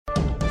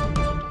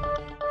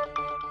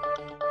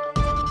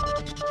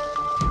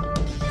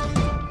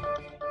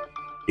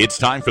It's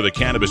time for the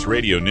Cannabis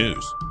Radio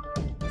News,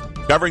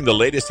 covering the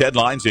latest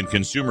headlines in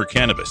consumer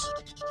cannabis,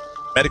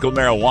 medical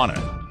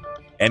marijuana,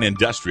 and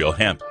industrial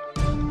hemp.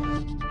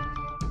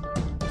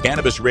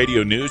 Cannabis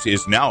Radio News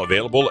is now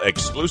available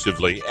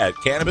exclusively at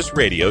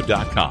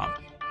cannabisradio.com.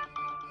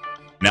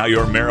 Now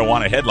your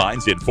marijuana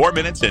headlines in 4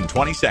 minutes and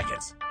 20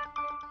 seconds.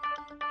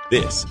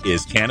 This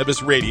is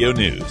Cannabis Radio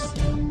News.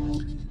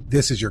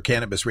 This is your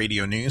Cannabis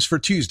Radio News for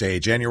Tuesday,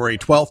 January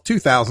 12th,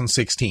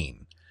 2016.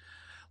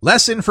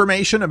 Less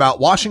information about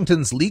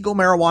Washington's legal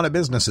marijuana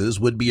businesses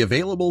would be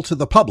available to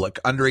the public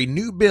under a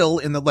new bill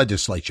in the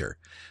legislature.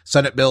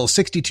 Senate Bill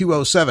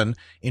 6207,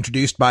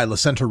 introduced by La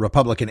Center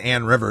Republican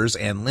Ann Rivers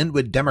and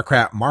Linwood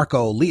Democrat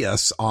Marco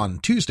Lias on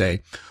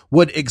Tuesday,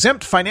 would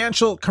exempt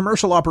financial,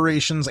 commercial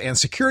operations, and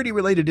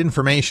security-related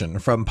information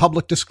from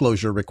public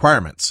disclosure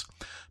requirements.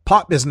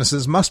 Pot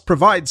businesses must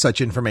provide such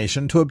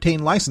information to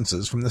obtain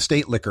licenses from the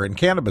State Liquor and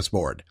Cannabis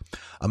Board.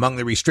 Among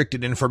the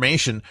restricted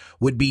information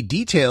would be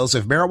details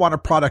of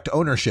marijuana product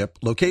ownership,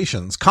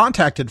 locations,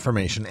 contact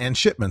information, and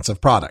shipments of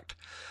product.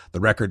 The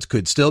records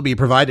could still be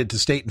provided to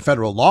state and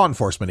federal law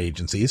enforcement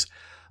agencies.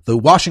 The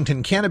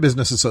Washington Cannabis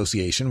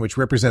Association, which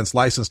represents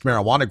licensed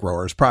marijuana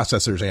growers,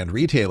 processors, and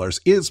retailers,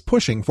 is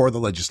pushing for the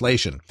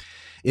legislation.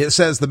 It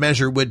says the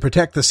measure would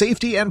protect the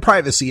safety and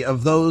privacy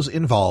of those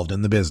involved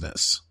in the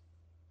business.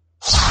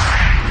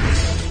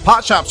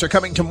 Pot shops are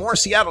coming to more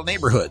Seattle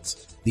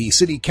neighborhoods. The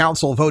city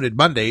council voted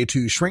Monday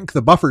to shrink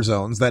the buffer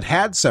zones that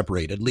had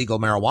separated legal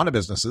marijuana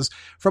businesses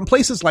from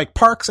places like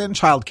parks and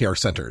childcare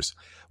centers.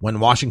 When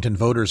Washington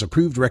voters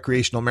approved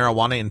recreational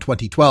marijuana in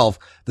 2012,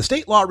 the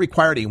state law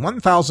required a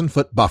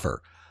 1,000-foot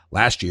buffer.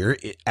 Last year,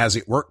 as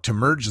it worked to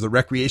merge the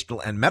recreational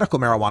and medical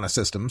marijuana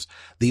systems,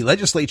 the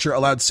legislature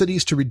allowed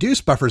cities to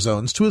reduce buffer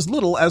zones to as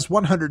little as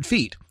 100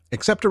 feet,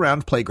 except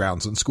around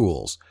playgrounds and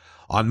schools.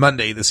 On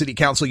Monday, the city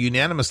council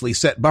unanimously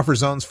set buffer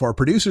zones for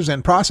producers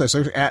and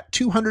processors at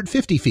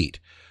 250 feet.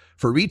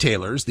 For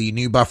retailers, the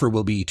new buffer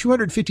will be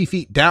 250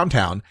 feet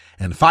downtown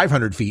and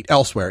 500 feet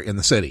elsewhere in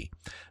the city.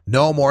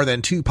 No more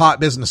than 2 pot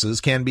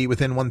businesses can be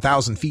within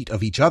 1,000 feet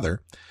of each other.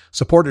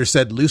 Supporters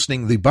said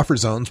loosening the buffer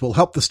zones will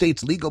help the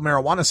state's legal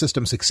marijuana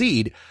system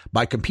succeed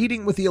by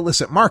competing with the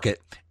illicit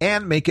market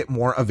and make it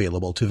more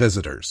available to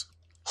visitors.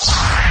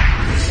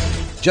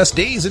 Just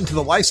days into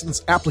the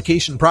license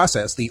application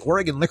process, the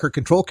Oregon Liquor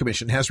Control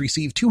Commission has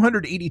received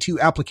 282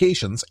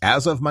 applications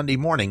as of Monday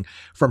morning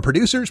from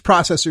producers,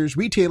 processors,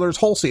 retailers,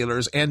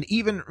 wholesalers, and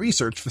even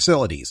research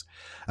facilities.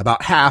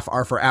 About half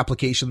are for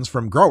applications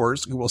from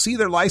growers who will see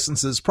their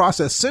licenses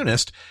processed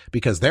soonest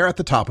because they're at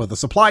the top of the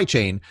supply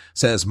chain,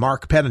 says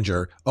Mark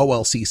Pettinger,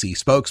 OLCC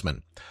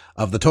spokesman.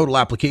 Of the total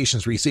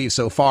applications received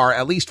so far,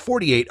 at least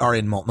 48 are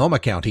in Multnomah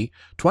County,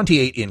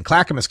 28 in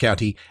Clackamas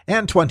County,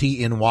 and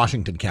 20 in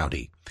Washington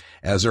County.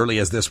 As early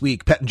as this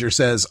week, Pettinger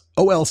says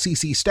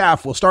OLCC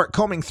staff will start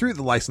combing through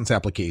the license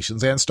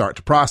applications and start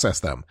to process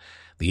them.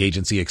 The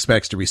agency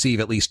expects to receive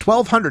at least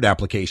 1,200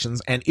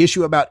 applications and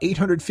issue about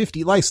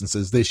 850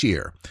 licenses this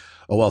year.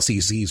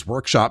 OLCC's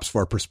workshops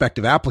for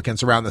prospective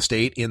applicants around the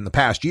state in the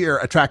past year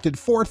attracted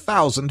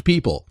 4,000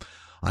 people.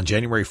 On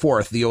January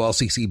 4th, the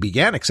OLCC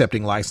began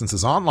accepting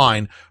licenses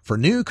online for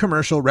new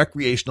commercial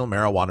recreational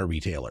marijuana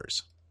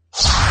retailers.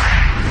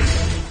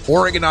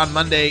 Oregon on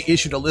Monday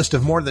issued a list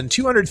of more than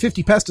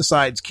 250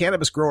 pesticides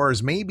cannabis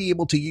growers may be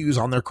able to use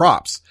on their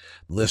crops.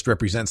 The list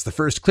represents the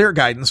first clear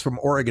guidance from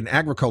Oregon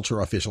agriculture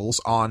officials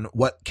on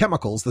what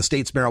chemicals the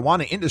state's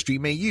marijuana industry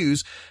may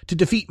use to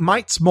defeat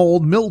mites,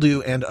 mold,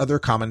 mildew, and other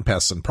common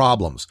pests and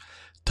problems.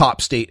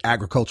 Top state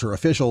agriculture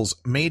officials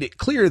made it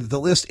clear that the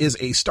list is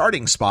a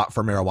starting spot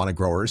for marijuana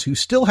growers who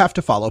still have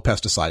to follow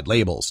pesticide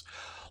labels.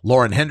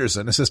 Lauren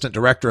Henderson, assistant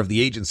director of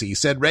the agency,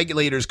 said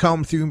regulators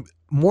combed through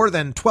more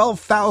than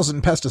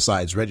 12,000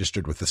 pesticides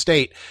registered with the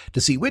state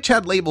to see which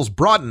had labels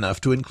broad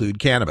enough to include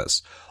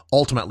cannabis.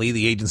 Ultimately,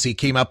 the agency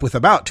came up with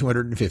about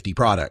 250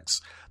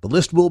 products. The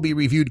list will be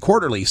reviewed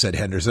quarterly, said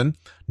Henderson.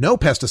 No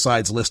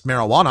pesticides list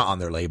marijuana on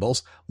their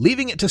labels,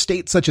 leaving it to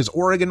states such as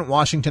Oregon,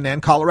 Washington,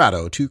 and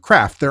Colorado to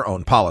craft their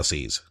own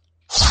policies.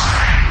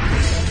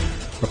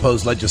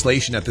 Proposed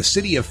legislation at the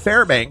city of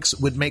Fairbanks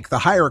would make the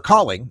Higher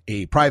Calling,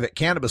 a private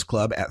cannabis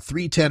club at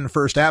 310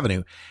 First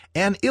Avenue,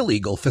 an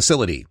illegal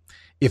facility.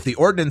 If the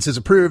ordinance is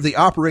approved, the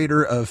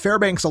operator of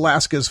Fairbanks,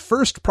 Alaska's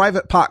first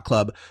private pot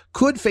club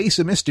could face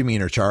a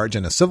misdemeanor charge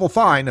and a civil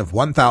fine of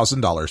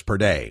 $1,000 per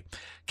day.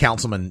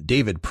 Councilman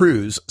David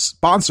Pruse,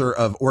 sponsor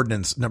of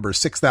Ordinance number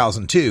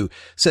 6002,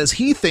 says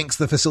he thinks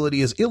the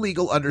facility is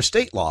illegal under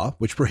state law,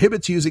 which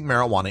prohibits using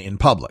marijuana in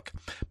public.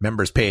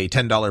 Members pay a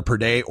 $10 per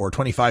day or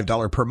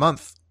 $25 per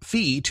month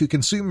fee to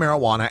consume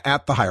marijuana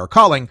at the Higher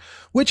Calling,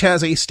 which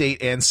has a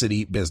state and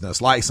city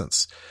business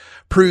license.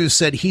 Pruse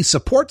said he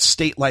supports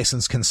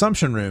state-licensed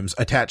consumption rooms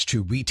attached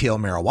to retail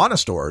marijuana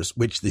stores,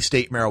 which the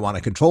State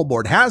Marijuana Control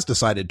Board has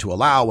decided to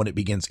allow when it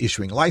begins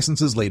issuing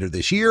licenses later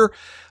this year,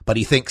 but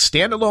he thinks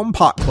standalone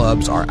pot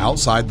clubs are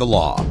outside the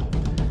law.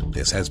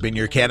 This has been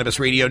your Cannabis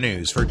Radio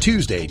News for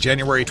Tuesday,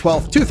 January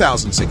 12th,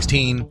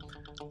 2016.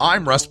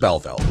 I'm Russ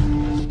Belville.